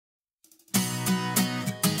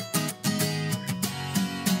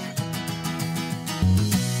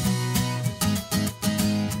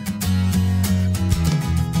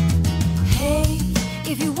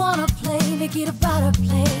make it a better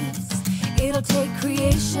place. It'll take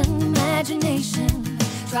creation, imagination.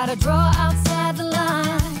 Try to draw outside the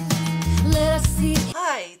line. Let us see.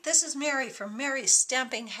 Hi, this is Mary from Mary's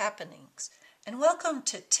Stamping Happenings, and welcome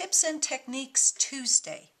to Tips and Techniques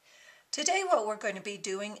Tuesday. Today what we're going to be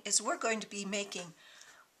doing is we're going to be making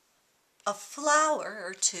a flower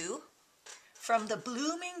or two from the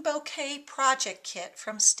Bloomin' Bouquet project kit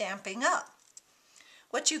from Stampin' Up.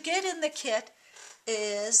 What you get in the kit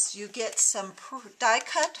is you get some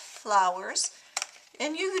die-cut flowers,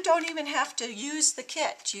 and you don't even have to use the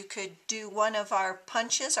kit. You could do one of our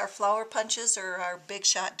punches, our flower punches, or our Big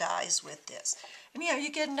Shot dies with this. And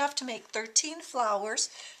you get enough to make 13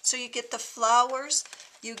 flowers. So you get the flowers,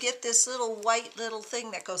 you get this little white little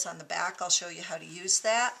thing that goes on the back. I'll show you how to use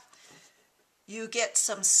that. You get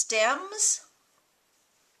some stems,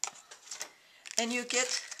 and you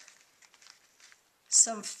get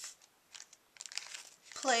some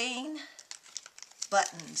plain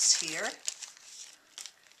buttons here,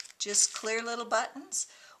 just clear little buttons.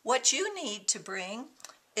 What you need to bring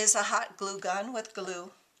is a hot glue gun with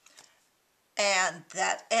glue, and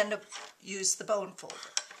use the bone folder.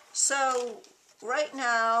 So right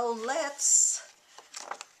now let's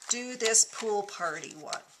do this pool party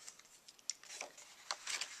one.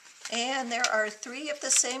 And there are 3 of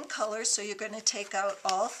the same color, so you're going to take out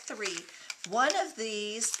all 3. One of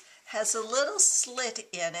these has a little slit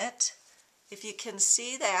in it. If you can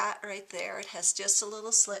see that right there, it has just a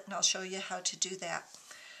little slit, and I'll show you how to do that.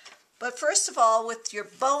 But first of all, with your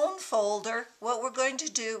bone folder, what we're going to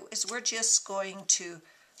do is we're just going to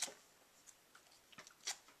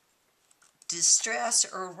distress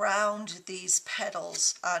or round these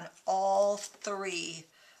petals on all 3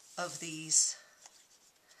 of these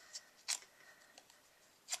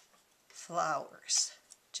flowers,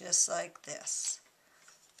 just like this.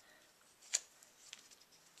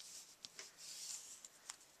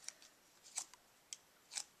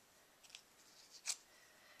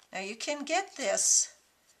 Now you can get this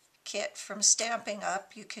kit from Stampin'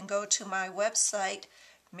 Up. You can go to my website,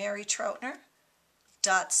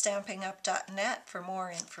 marytroutner.stampinup.net for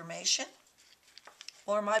more information,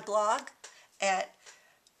 or my blog at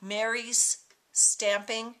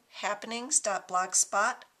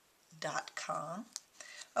marysstampinghappenings.blogspot.com.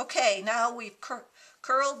 Okay, now we've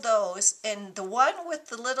curled those, and the one with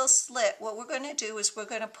the little slit, what we're going to do is we're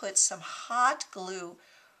going to put some hot glue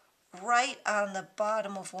right on the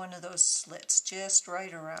bottom of one of those slits, just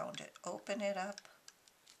right around it. Open it up,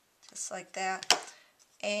 just like that,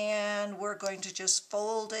 and we're going to just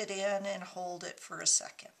fold it in and hold it for a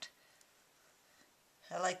second.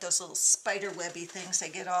 I like those little spider webby things. They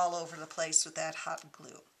get all over the place with that hot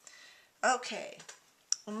glue. Okay,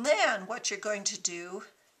 and then what you're going to do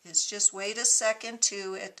is just wait a second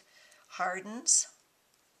till it hardens.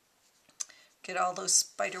 Get all those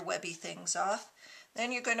spider webby things off.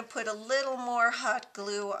 Then you're going to put a little more hot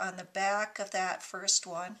glue on the back of that first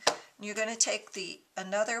one. And you're going to take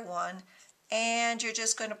another one, and you're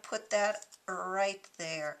just going to put that right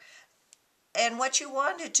there. And what you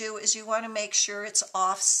want to do is you want to make sure it's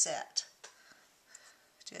offset.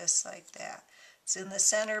 Just like that. It's in the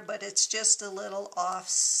center, but it's just a little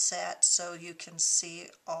offset so you can see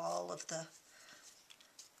all of the...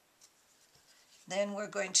 Then we're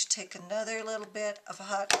going to take another little bit of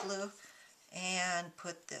hot glue and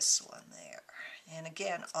put this one there. And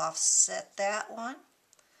again, offset that one.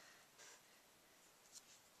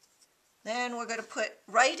 Then we're going to put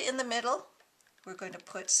right in the middle, we're going to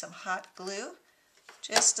put some hot glue,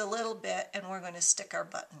 just a little bit, and we're going to stick our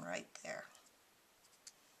button right there.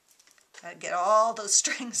 Got to get all those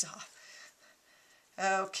strings off.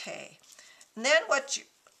 Okay. And then what you're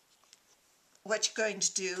going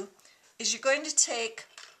to do is you're going to take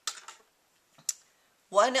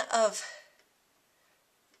one of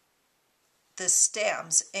the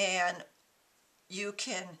stems, and you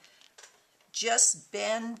can just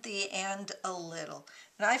bend the end a little.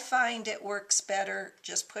 And I find it works better,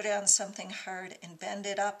 just put it on something hard and bend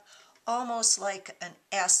it up almost like an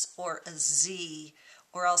S or a Z,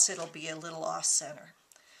 or else it'll be a little off center.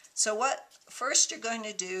 So what first you're going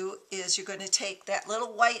to do is you're going to take that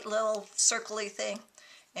little white little circly thing,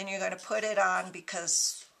 and you're going to put it on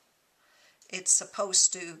because it's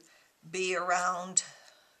supposed to be around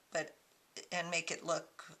and make it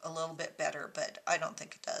look a little bit better, but I don't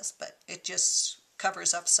think it does, but it just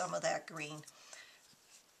covers up some of that green.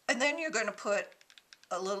 And then you're going to put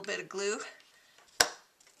a little bit of glue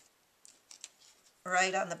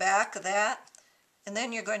right on the back of that, and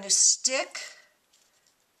then you're going to stick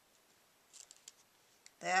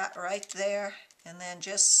that right there, and then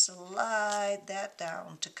just slide that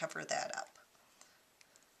down to cover that up.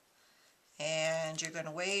 And you're going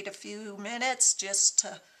to wait a few minutes just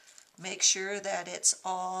to make sure that it's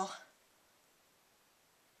all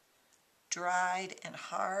dried and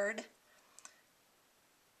hard.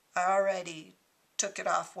 I already took it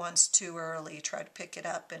off once too early, tried to pick it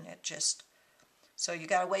up, and it just, so you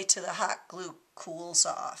got to wait till the hot glue cools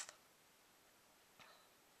off.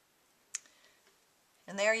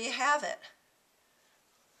 And there you have it.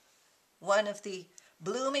 One of the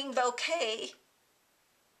Bloomin' Bouquet.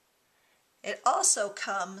 It also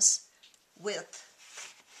comes with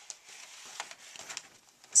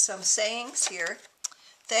some sayings here.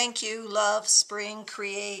 Thank you, love, spring,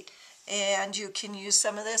 create. And you can use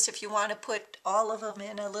some of this if you want to put all of them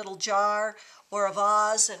in a little jar or a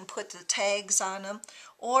vase and put the tags on them.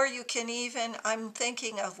 Or you can even, I'm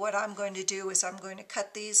thinking of what I'm going to do is I'm going to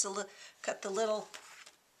cut these, cut the little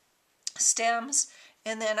stems,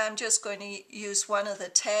 and then I'm just going to use one of the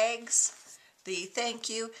tags, the thank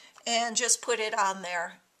you, and just put it on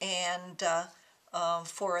there and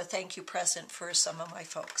for a thank you present for some of my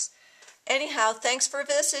folks. Anyhow, thanks for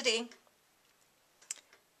visiting.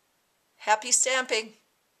 Happy stamping.